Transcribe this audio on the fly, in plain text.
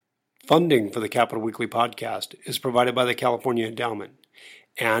Funding for the Capital Weekly podcast is provided by the California Endowment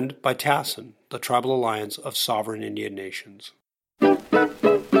and by TASIN, the Tribal Alliance of Sovereign Indian Nations.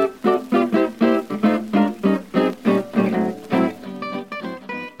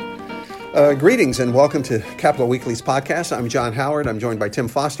 Greetings and welcome to Capital Weekly's podcast. I'm John Howard. I'm joined by Tim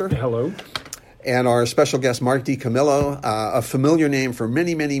Foster. Hello. And our special guest, Mark DiCamillo, a familiar name for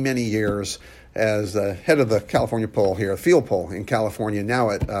many, many, many years as the head of the California poll here, field poll in California, now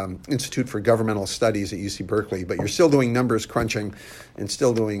at Institute for Governmental Studies at UC Berkeley. But you're still doing numbers crunching and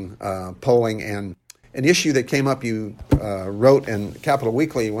still doing polling. And an issue that came up, you wrote in Capital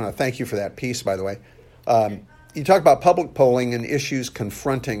Weekly, I want to thank you for that piece, by the way. You talk about public polling and issues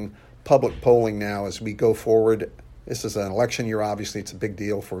confronting public polling now as we go forward. This is an election year, obviously. It's a big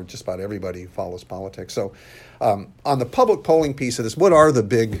deal for just about everybody who follows politics. So on the public polling piece of this, what are the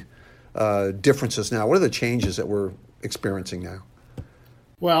big differences now? What are the changes that we're experiencing now?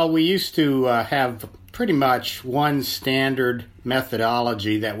 Well, we used to have pretty much one standard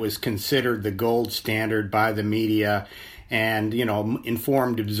methodology that was considered the gold standard by the media and,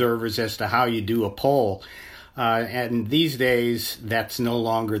 informed observers as to how you do a poll. And these days, that's no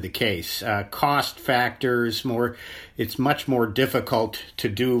longer the case. Cost factors, it's much more difficult to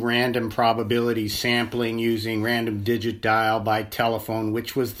do random probability sampling using random digit dial by telephone,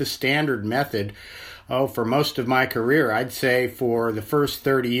 which was the standard method. For most of my career, I'd say for the first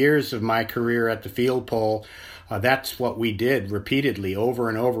 30 years of my career at the field poll, that's what we did repeatedly over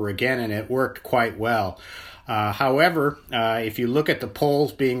and over again, and it worked quite well. However, if you look at the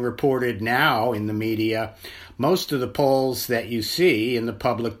polls being reported now in the media, most of the polls that you see in the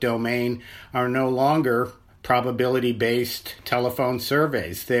public domain are no longer probability-based telephone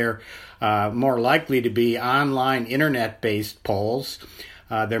surveys. They're more likely to be online internet-based polls.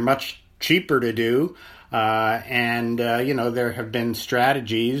 They're much cheaper to do. And there have been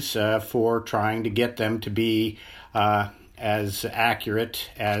strategies for trying to get them to be as accurate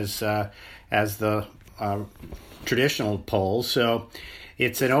as the traditional polls. So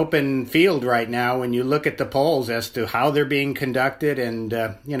it's an open field right now when you look at the polls as to how they're being conducted. And,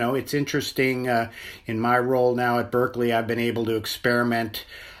 it's interesting. In my role now at Berkeley, I've been able to experiment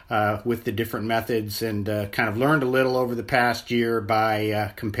with the different methods and kind of learned a little over the past year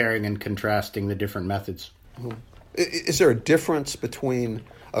by comparing and contrasting the different methods. Is there a difference between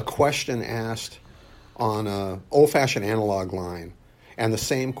a question asked on an old-fashioned analog line and the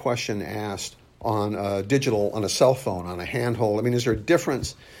same question asked on a cell phone, on a handhold? I mean, is there a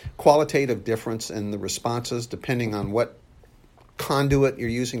qualitative difference in the responses depending on what conduit you're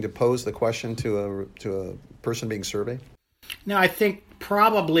using to pose the question to a person being surveyed? No, I think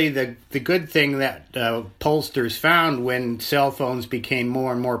probably the good thing that pollsters found when cell phones became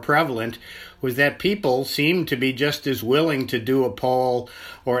more and more prevalent was that people seemed to be just as willing to do a poll,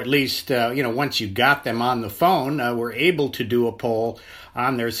 or at least, once you got them on the phone, were able to do a poll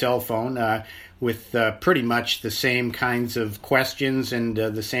on their cell phone with pretty much the same kinds of questions and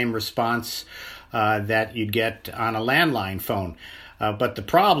the same response that you'd get on a landline phone. But the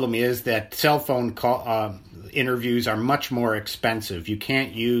problem is that cell phone interviews are much more expensive. You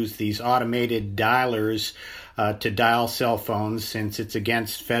can't use these automated dialers to dial cell phones, since it's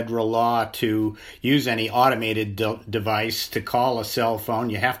against federal law to use any automated device to call a cell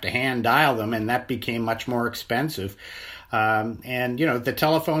phone. You have to hand dial them, and that became much more expensive. The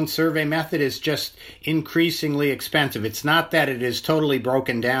telephone survey method is just increasingly expensive. It's not that it is totally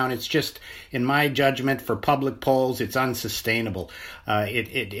broken down. It's just, in my judgment, for public polls, it's unsustainable.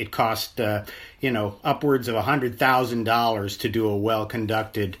 It cost, upwards of $100,000 to do a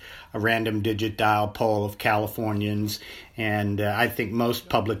well-conducted random digit dial poll of Californians. And I think most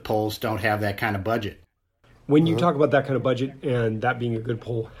public polls don't have that kind of budget. When you talk about that kind of budget and that being a good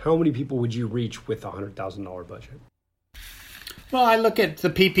poll, how many people would you reach with a $100,000 budget? Well, I look at the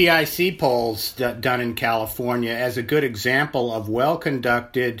PPIC polls done in California as a good example of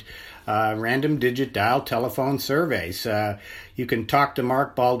well-conducted random digit dial telephone surveys. You can talk to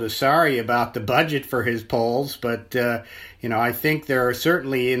Mark Baldessari about the budget for his polls, but I think they're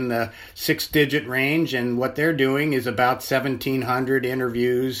certainly in the six-digit range, and what they're doing is about 1,700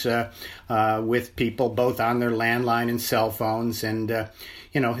 interviews with people both on their landline and cell phones, and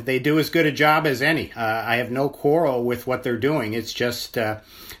they do as good a job as any. I have no quarrel with what they're doing. It's just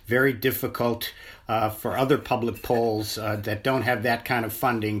very difficult for other public polls that don't have that kind of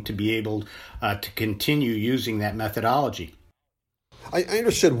funding to be able to continue using that methodology. I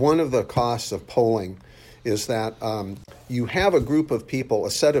understood one of the costs of polling is that you have a group of people,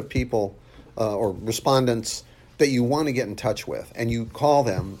 a set of people or respondents that you want to get in touch with, and you call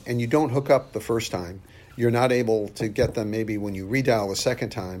them, and you don't hook up the first time. you're not able to get them maybe when you redial the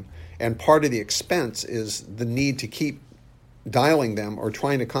second time. And part of the expense is the need to keep dialing them or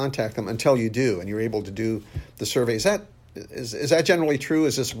trying to contact them until you do, and you're able to do the survey. Is that generally true?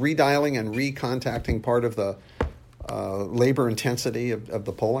 Is this redialing and recontacting part of the labor intensity of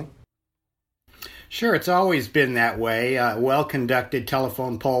the polling? Sure, it's always been that way. A well-conducted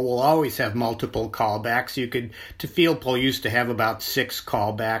telephone poll will always have multiple callbacks. To field poll used to have about 6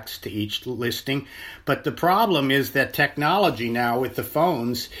 callbacks to each listing. But the problem is that technology now with the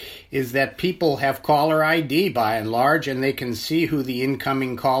phones is that people have caller ID by and large, and they can see who the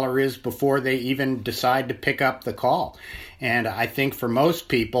incoming caller is before they even decide to pick up the call. And I think for most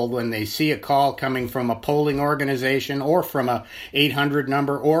people, when they see a call coming from a polling organization or from a 800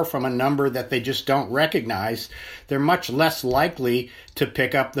 number or from a number that they just don't recognize, they're much less likely to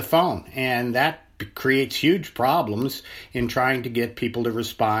pick up the phone. And that creates huge problems in trying to get people to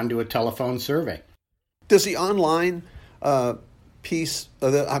respond to a telephone survey. Does the online piece,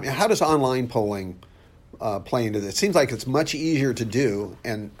 how does online polling play into this? It seems like it's much easier to do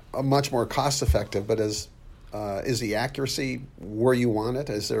and much more cost effective, but is the accuracy where you want it?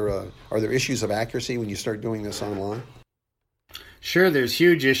 Are there issues of accuracy when you start doing this online? Sure, there's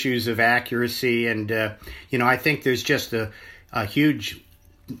huge issues of accuracy, and I think there's just a huge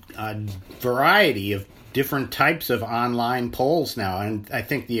variety of different types of online polls now, and I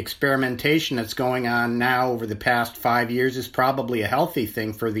think the experimentation that's going on now over the past 5 years is probably a healthy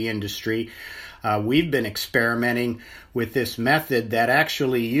thing for the industry. We've been experimenting with this method that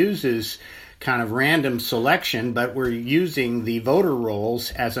actually uses kind of random selection, but we're using the voter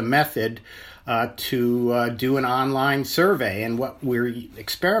rolls as a method to do an online survey. And what we're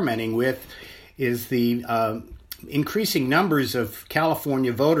experimenting with is the increasing numbers of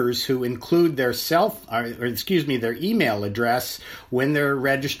California voters who include their their email address when they're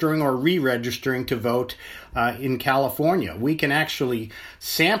registering or re-registering to vote in California. We can actually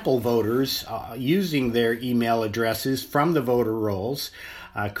sample voters using their email addresses from the voter rolls.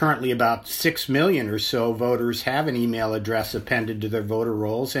 Currently, about 6 million or so voters have an email address appended to their voter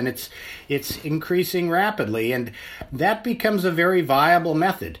rolls, and it's increasing rapidly. And that becomes a very viable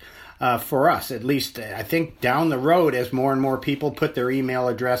method for us, at least I think down the road, as more and more people put their email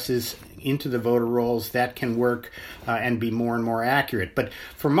addresses into the voter rolls, that can work and be more and more accurate. But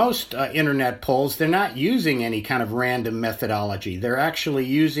for most internet polls, they're not using any kind of random methodology. They're actually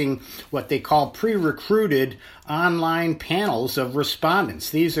using what they call pre-recruited online panels of respondents.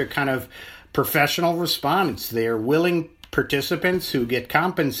 These are kind of professional respondents. They are willing participants who get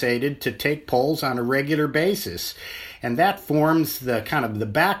compensated to take polls on a regular basis. And that forms the kind of the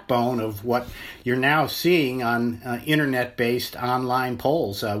backbone of what you're now seeing on internet-based online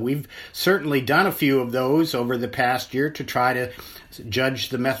polls. We've certainly done a few of those over the past year to try to judge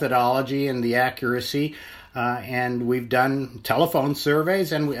the methodology and the accuracy. And we've done telephone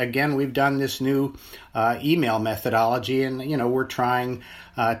surveys, and we've done this new email methodology, and we're trying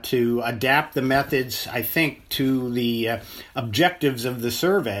to adapt the methods, I think, to the objectives of the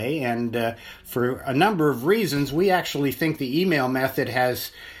survey. And for a number of reasons, we actually think the email method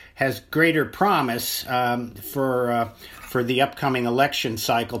has greater promise for the upcoming election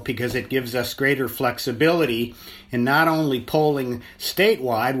cycle, because it gives us greater flexibility in not only polling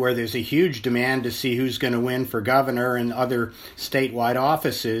statewide, where there's a huge demand to see who's going to win for governor and other statewide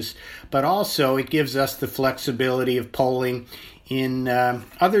offices, but also it gives us the flexibility of polling in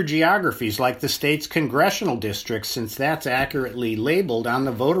other geographies like the state's congressional districts, since that's accurately labeled on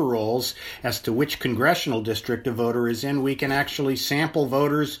the voter rolls as to which congressional district a voter is in. We can actually sample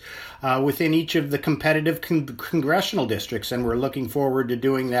voters within each of the competitive congressional districts, and we're looking forward to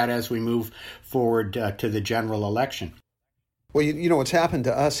doing that as we move forward to the general election. Well, what's happened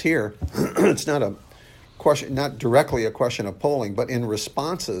to us here, it's not a question, not directly a question of polling, but in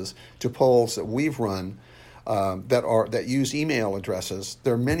responses to polls that we've run that use email addresses.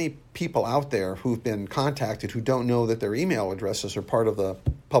 There are many people out there who've been contacted who don't know that their email addresses are part of the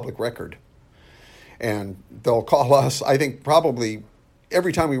public record. And they'll call us, I think probably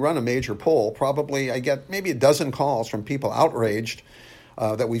every time we run a major poll, probably I get maybe a dozen calls from people outraged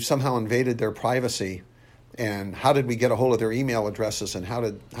that we've somehow invaded their privacy. And how did we get a hold of their email addresses, and how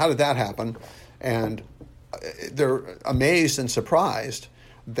did that happen? And they're amazed and surprised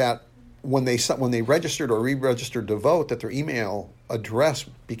that when they registered or re-registered to vote, that their email address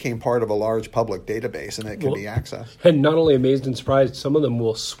became part of a large public database and it can be accessed. And not only amazed and surprised, some of them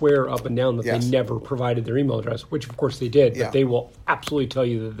will swear up and down that Yes. they never provided their email address, which of course they did, but they will absolutely tell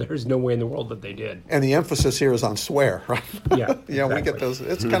you that there's no way in the world that they did. And the emphasis here is on swear, right? Yeah, Yeah, we exactly. get those.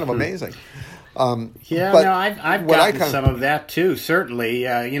 It's kind of amazing. I've gotten some of that too. Certainly,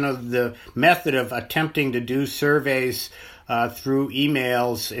 the method of attempting to do surveys through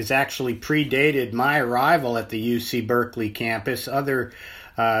emails is actually predated my arrival at the UC Berkeley campus. Other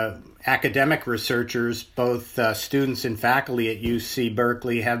academic researchers, both students and faculty at UC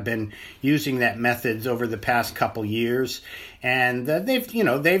Berkeley, have been using that methods over the past couple years, and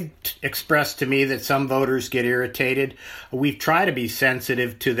they've expressed to me that some voters get irritated. We've tried to be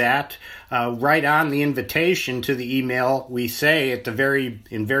sensitive to that. Right on the invitation to the email, we say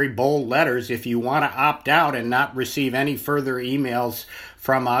in very bold letters, if you want to opt out and not receive any further emails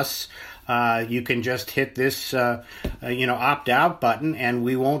from us, you can just hit this, opt-out button, and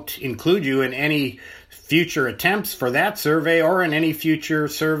we won't include you in any future attempts for that survey or in any future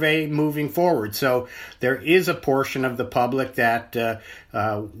survey moving forward. So there is a portion of the public that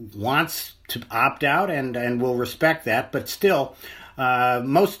wants to opt out, and will respect that, but still,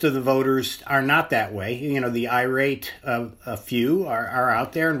 most of the voters are not that way. The irate a few are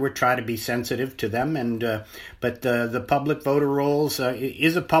out there, and we're trying to be sensitive to them. But the public voter rolls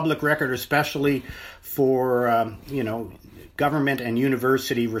is a public record, especially for government and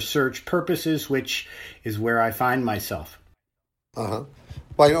university research purposes, which is where I find myself. Well,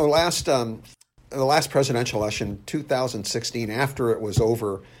 the last presidential election, 2016, after it was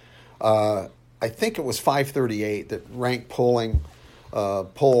over, I think it was 538 that ranked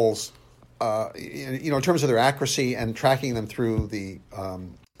polls, in terms of their accuracy and tracking them through the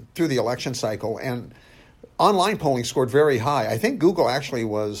election cycle. And online polling scored very high. I think Google actually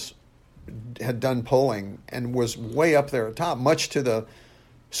had done polling and was way up there at top, much to the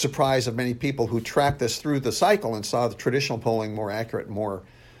surprise of many people who tracked this through the cycle and saw the traditional polling more accurate, more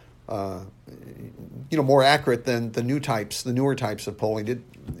accurate than the newer types of polling.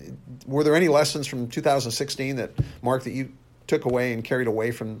 Were there any lessons from 2016 that, Mark, that you took away and carried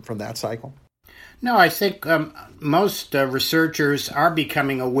away from that cycle? No, I think most researchers are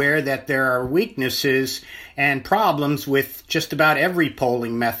becoming aware that there are weaknesses and problems with just about every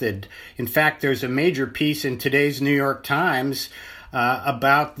polling method. In fact, there's a major piece in today's New York Times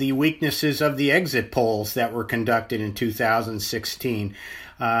about the weaknesses of the exit polls that were conducted in 2016.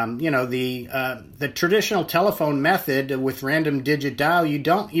 The traditional telephone method with random digit dial, you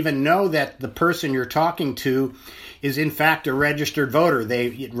don't even know that the person you're talking to is in fact a registered voter.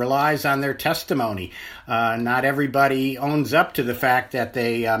 It relies on their testimony. Not everybody owns up to the fact that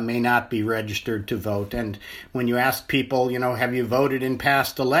they may not be registered to vote. And when you ask people, have you voted in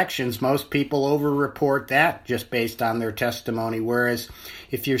past elections, most people over-report that just based on their testimony. Whereas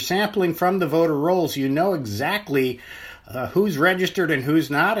if you're sampling from the voter rolls, you know exactly who's registered and who's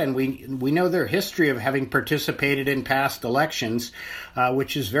not, and we know their history of having participated in past elections,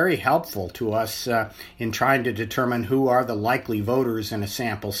 which is very helpful to us in trying to determine who are the likely voters in a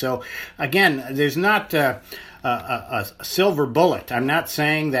sample. So again, there's not a silver bullet. I'm not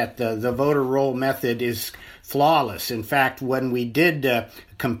saying that the voter roll method is flawless. In fact, when we did a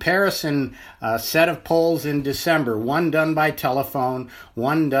comparison set of polls in December, one done by telephone,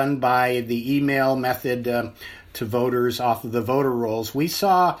 one done by the email method to voters off of the voter rolls, we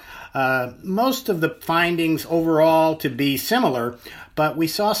saw most of the findings overall to be similar, but we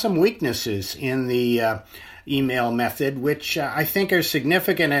saw some weaknesses in the email method, which I think are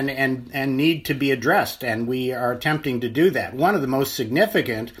significant and need to be addressed, and we are attempting to do that. One of the most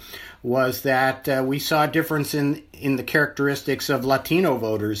significant was that we saw a difference in the characteristics of Latino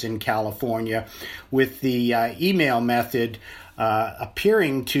voters in California, with the email method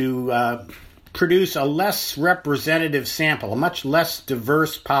appearing to produce a less representative sample, a much less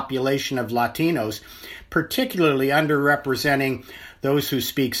diverse population of Latinos, particularly underrepresenting those who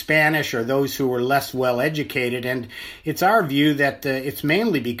speak Spanish or those who are less well educated. And it's our view that it's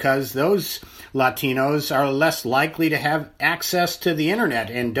mainly because those Latinos are less likely to have access to the internet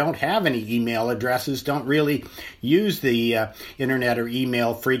and don't have any email addresses, don't really use the internet or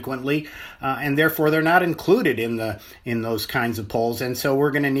email frequently, and therefore they're not included in those kinds of polls. And so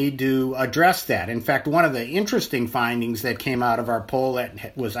we're going to need to address that. In fact, one of the interesting findings that came out of our poll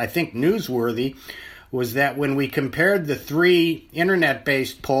that was, I think, newsworthy was that when we compared the three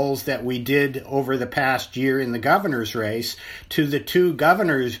internet-based polls that we did over the past year in the governor's race to the two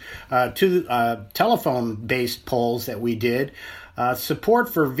telephone-based polls that we did,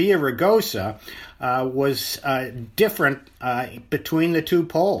 support for Villaraigosa was different between the two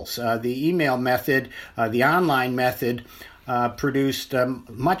polls. The email method, the online method, produced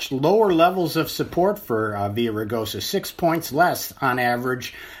much lower levels of support for Villaraigosa, 6 points less on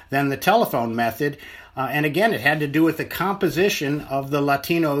average than the telephone method. And again, it had to do with the composition of the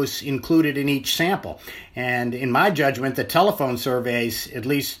Latinos included in each sample. And in my judgment, the telephone surveys, at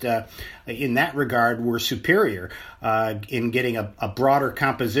least in that regard, were superior in getting a broader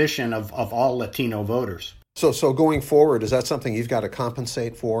composition of all Latino voters. So going forward, is that something you've got to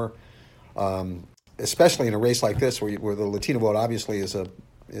compensate for, especially in a race like this where the Latino vote obviously is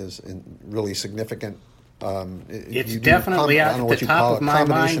really significant? It's definitely at the top of my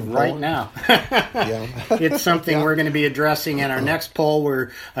mind right now. It's something we're going to be addressing in our next poll.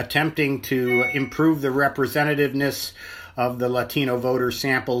 We're attempting to improve the representativeness of the Latino voter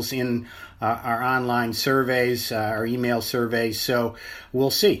samples in our online surveys, our email surveys. So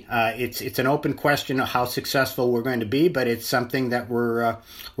we'll see. It's an open question of how successful we're going to be, but it's something that we're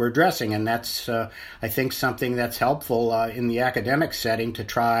addressing, and that's I think something that's helpful in the academic setting to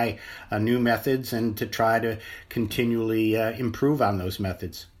try new methods and to try to continually improve on those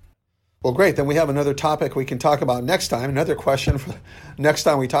methods. Well, great. Then we have another topic we can talk about next time. Another question for next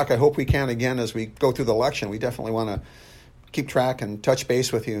time we talk. I hope we can again as we go through the election. We definitely want to keep track and touch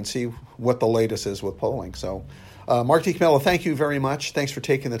base with you and see what the latest is with polling. So, Mark DiCamillo, thank you very much. Thanks for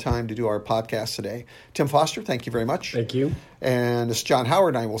taking the time to do our podcast today. Tim Foster, thank you very much. Thank you. And this is John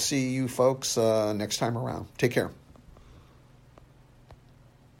Howard, and I will see you folks next time around. Take care.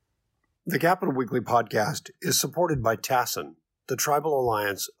 The Capital Weekly podcast is supported by TASIN, the Tribal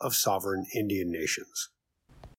Alliance of Sovereign Indian Nations.